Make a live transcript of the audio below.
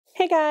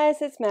Hey guys,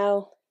 it's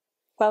Mel.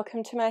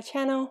 Welcome to my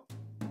channel.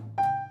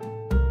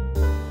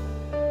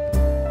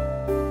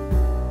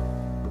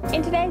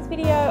 In today's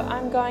video,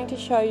 I'm going to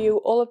show you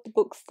all of the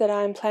books that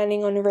I'm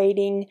planning on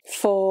reading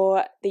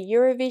for the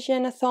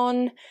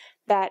Eurovisionathon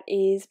that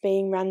is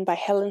being run by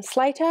Helen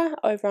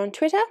over on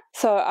Twitter.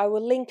 So I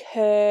will link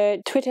her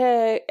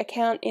Twitter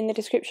account in the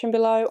description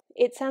below.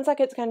 It sounds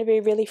like it's going to be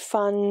a really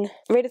fun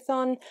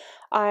readathon.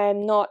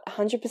 I'm not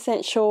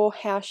 100% sure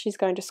how she's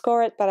going to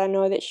score it, but I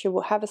know that she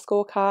will have a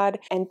scorecard.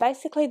 And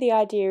basically the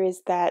idea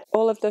is that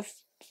all of the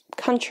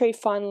country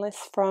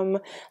finalists from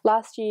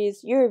last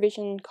year's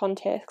Eurovision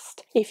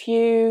contest, if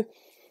you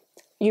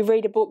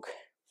read a book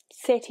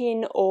set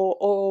in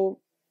or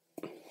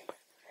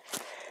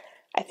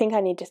I think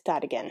I need to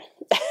start again.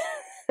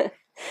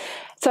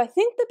 So I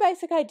think the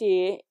basic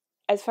idea,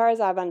 as far as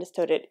I've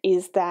understood it,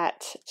 is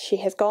that she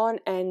has gone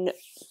and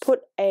put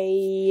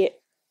a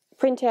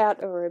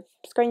printout or a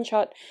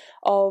screenshot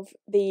of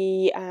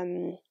the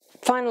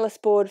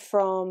finalist board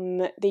from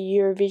the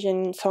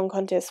Eurovision Song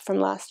Contest from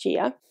last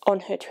year on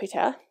her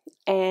Twitter,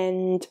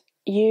 and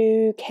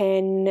you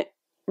can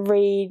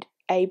read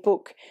a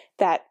book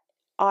that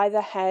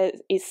either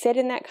is set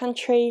in that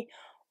country,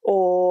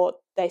 or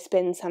they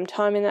spend some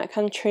time in that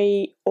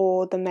country,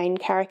 or the main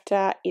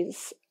character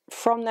is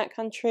from that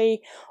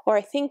country, or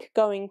I think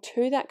going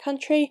to that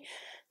country,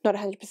 not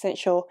 100%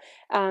 sure,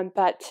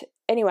 but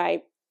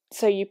anyway,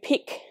 so you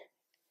pick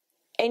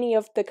any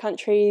of the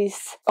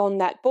countries on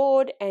that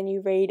board and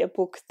you read a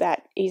book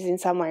that is in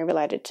some way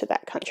related to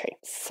that country.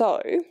 So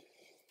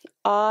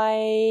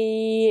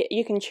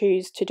you can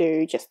choose to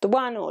do just the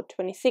one or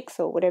 26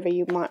 or whatever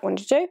you might want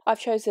to do. I've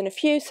chosen a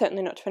few,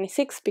 certainly not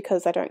 26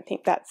 because I don't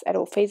think that's at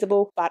all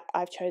feasible, but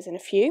I've chosen a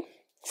few.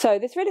 So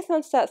this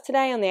readathon starts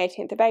today on the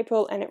 18th of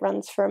April and it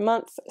runs for a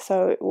month,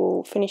 so it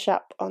will finish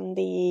up on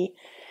the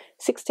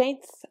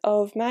 16th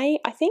of May,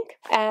 I think,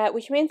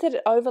 which means that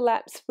it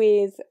overlaps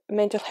with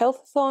Mental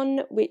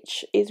Healthathon,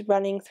 which is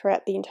running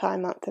throughout the entire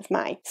month of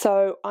May.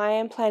 So I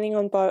am planning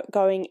on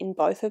going in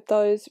both of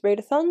those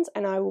readathons,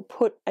 and I will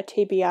put a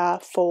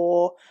TBR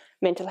for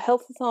Mental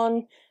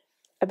Healthathon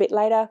a bit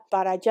later,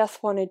 but I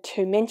just wanted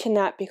to mention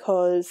that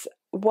because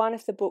one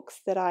of the books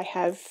that I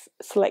have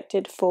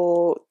selected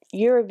for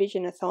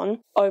Eurovisionathon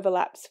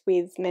overlaps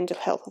with Mental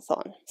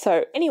Healthathon.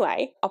 So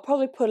anyway, I'll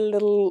probably put a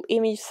little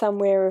image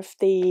somewhere of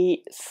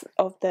the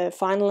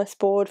finalist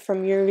board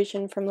from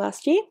Eurovision from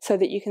last year so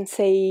that you can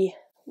see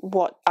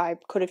what I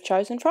could have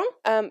chosen from.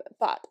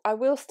 But I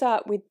will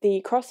start with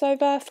the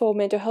crossover for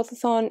Mental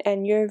Healthathon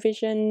and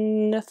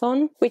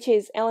Eurovisionathon, which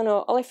is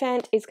Eleanor,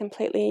 Oliphant is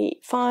Completely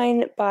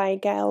Fine by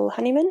Gail,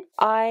 Honeyman.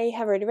 I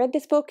have already read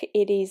this book.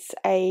 It is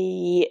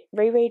a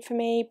reread for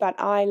me, but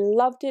I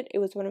loved it. It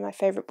was one of my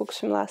favourite books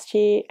from last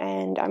year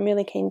and I'm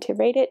really keen to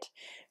reread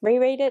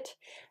it.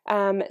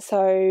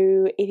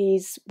 So it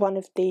is one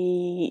of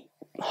the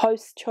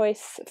host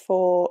choice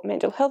for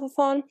Mental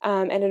Healthathon,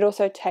 and it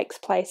also takes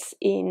place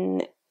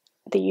in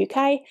the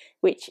UK,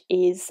 which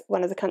is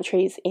one of the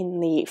countries in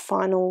the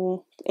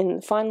finals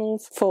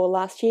for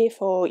last year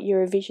for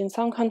Eurovision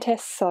Song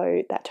Contest,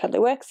 so that totally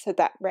works. So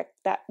that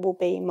will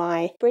be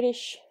my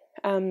British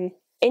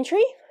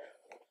entry.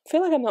 I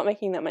feel like I'm not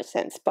making that much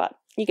sense, but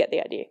you get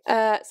the idea.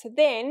 So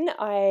then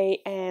I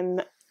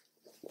am,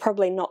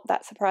 probably not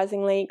that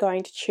surprisingly,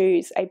 going to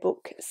choose a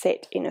book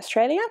set in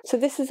Australia. So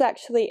this is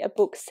actually a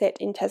book set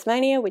in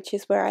Tasmania, which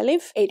is where I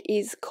live. It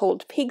is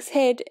called Pig's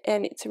Head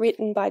and it's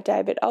written by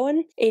David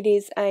Owen. It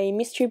is a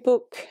mystery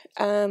book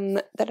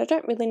that I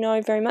don't really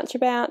know very much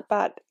about,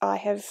 but I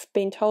have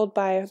been told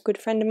by a good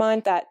friend of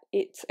mine that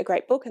it's a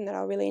great book and that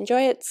I'll really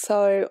enjoy it,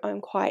 so I'm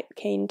quite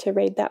keen to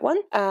read that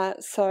one.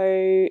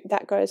 So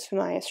that goes for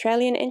my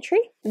Australian entry.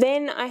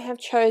 Then I have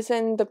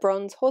chosen The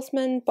Bronze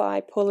Horseman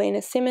by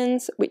Paullina,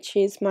 which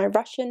is my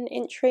Russian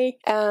entry.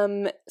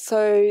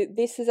 So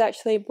this is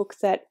actually a book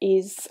that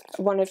is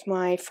one of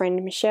my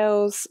friend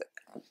Michelle's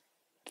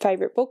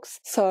favourite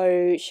books.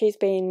 So she's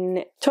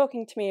been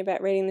talking to me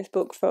about reading this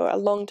book for a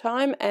long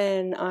time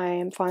and I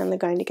am finally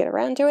going to get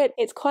around to it.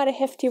 It's quite a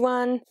hefty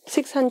one,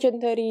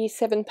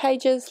 637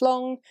 pages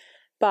long,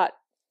 but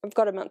I've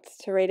got a month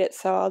to read it,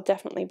 so I'll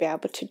definitely be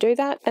able to do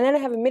that. And then I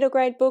have a middle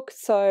grade book,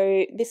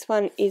 so this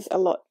one is a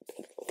lot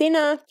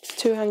thinner. It's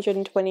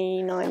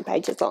 229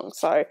 pages long,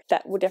 so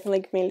that will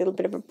definitely give me a little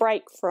bit of a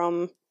break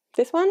from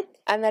this one.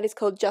 And that is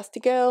called Just a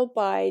Girl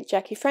by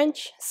Jackie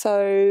French.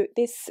 So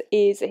this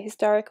is a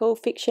historical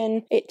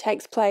fiction. It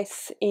takes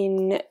place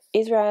in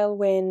Israel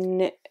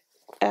when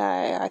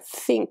I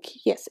think,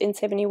 yes, in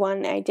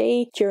 71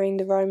 AD during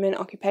the Roman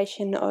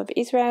occupation of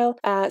Israel.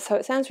 So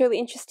it sounds really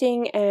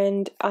interesting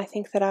and I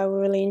think that I will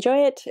really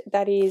enjoy it.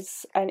 That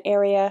is an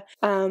area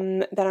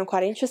that I'm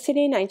quite interested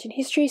in, ancient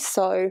history,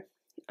 so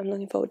I'm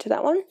looking forward to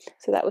that one.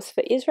 So that was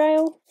for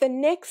Israel. The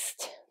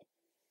next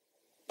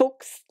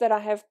books that I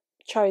have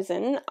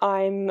chosen,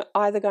 I'm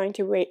either going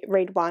to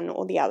read one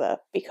or the other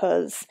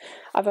because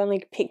I've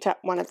only picked up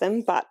one of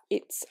them, but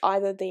it's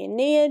either the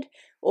Aenead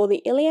or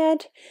the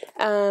Iliad,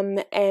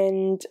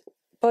 and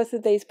both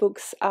of these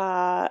books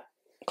are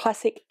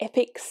classic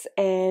epics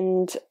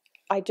and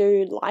I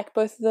do like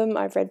both of them.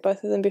 I've read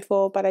both of them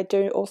before, but I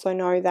do also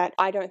know that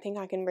I don't think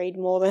I can read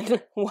more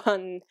than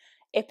one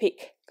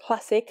epic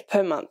classic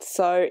per month.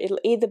 So it'll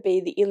either be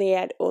the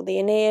Iliad or the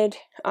Aenead.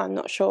 I'm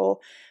not sure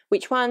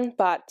which one,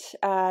 but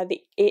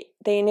the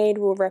Aenead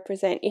will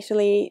represent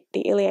Italy,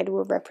 the Iliad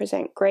will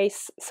represent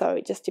Greece, so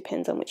it just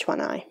depends on which one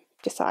I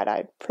decide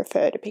I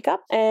prefer to pick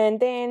up. And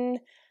then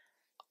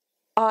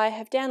I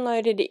have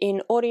downloaded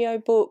in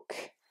audiobook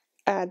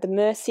the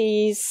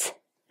Mercies.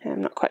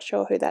 I'm not quite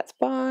sure who that's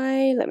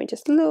by. Let me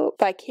just look.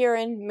 By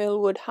Kiran,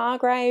 Millwood,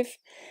 Hargrave.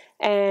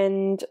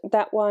 And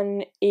that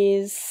one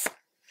is,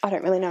 I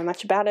don't really know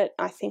much about it.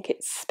 I think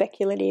it's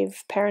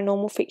speculative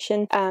paranormal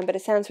fiction, but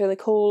it sounds really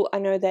cool. I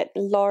know that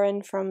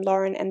Lauren from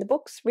Lauren and the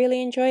Books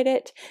really enjoyed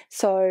it,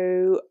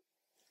 so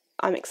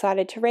I'm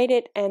excited to read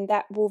it, and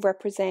that will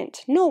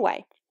represent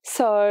Norway.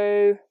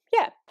 So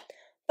yeah,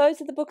 those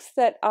are the books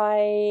that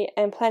I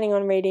am planning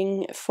on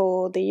reading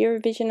for the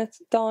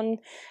Eurovisionathon.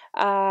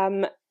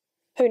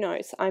 Who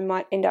knows, I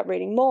might end up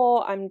reading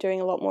more. I'm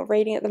doing a lot more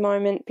reading at the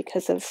moment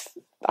because of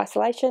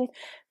isolation,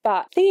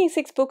 but thinking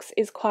 6 books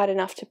is quite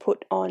enough to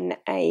put on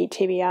a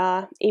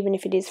TBR, even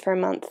if it is for a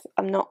month.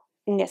 I'm not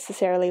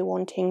necessarily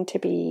wanting to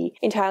be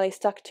entirely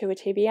stuck to a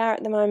TBR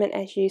at the moment,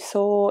 as you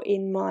saw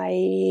in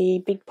my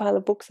big pile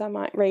of books I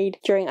might read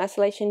during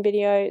isolation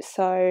video,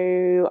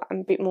 so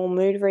I'm a bit more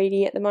mood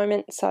ready at the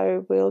moment,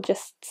 so we'll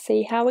just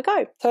see how we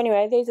go. So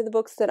anyway, these are the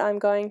books that I'm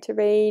going to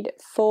read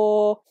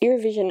for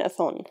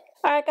Eurovisionathon.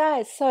 Alright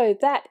guys, so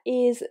that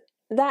is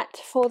that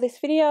for this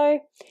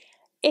video.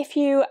 If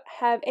you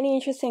have any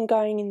interest in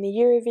going in the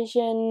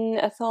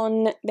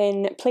Eurovisionathon,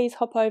 then please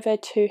hop over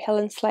to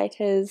Helen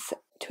Slater's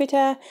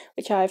Twitter,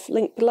 which I've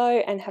linked below,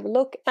 and have a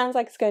look. Sounds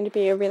like it's going to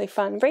be a really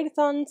fun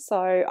readathon,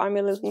 so I'm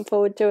really looking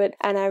forward to it,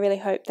 and I really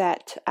hope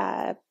that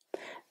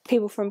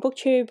people from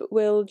BookTube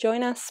will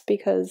join us,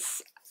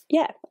 because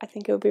yeah, I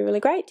think it would be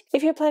really great.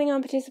 If you're planning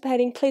on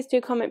participating, please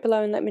do comment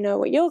below and let me know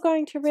what you're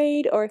going to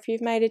read, or if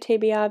you've made a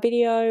TBR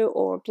video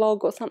or a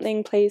blog or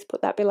something, please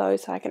put that below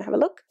so I can have a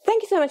look.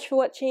 Thank you so much for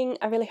watching.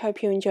 I really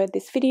hope you enjoyed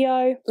this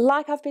video.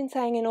 Like I've been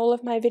saying in all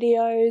of my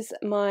videos,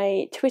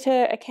 my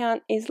Twitter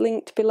account is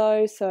linked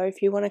below, so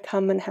if you want to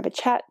come and have a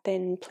chat,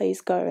 then please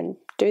go and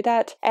do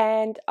that.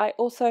 And I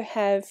also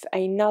have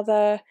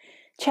another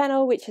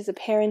channel which is a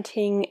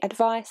parenting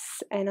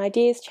advice and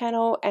ideas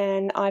channel,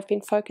 and I've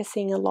been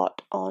focusing a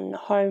lot on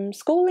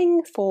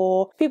homeschooling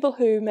for people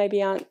who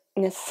maybe aren't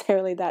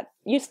necessarily that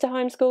used to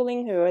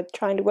homeschooling, who are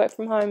trying to work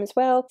from home as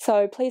well.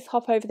 So please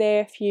hop over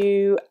there if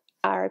you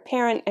are a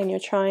parent and you're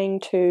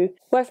trying to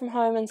work from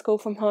home and school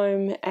from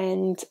home,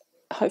 and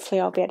hopefully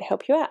I'll be able to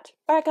help you out.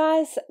 Alright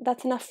guys,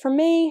 that's enough from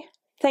me.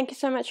 Thank you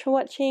so much for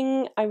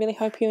watching. I really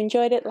hope you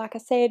enjoyed it. Like I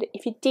said,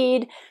 if you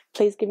did,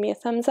 please give me a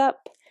thumbs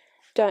up.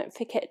 Don't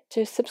forget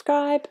to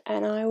subscribe,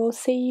 and I will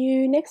see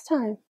you next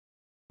time.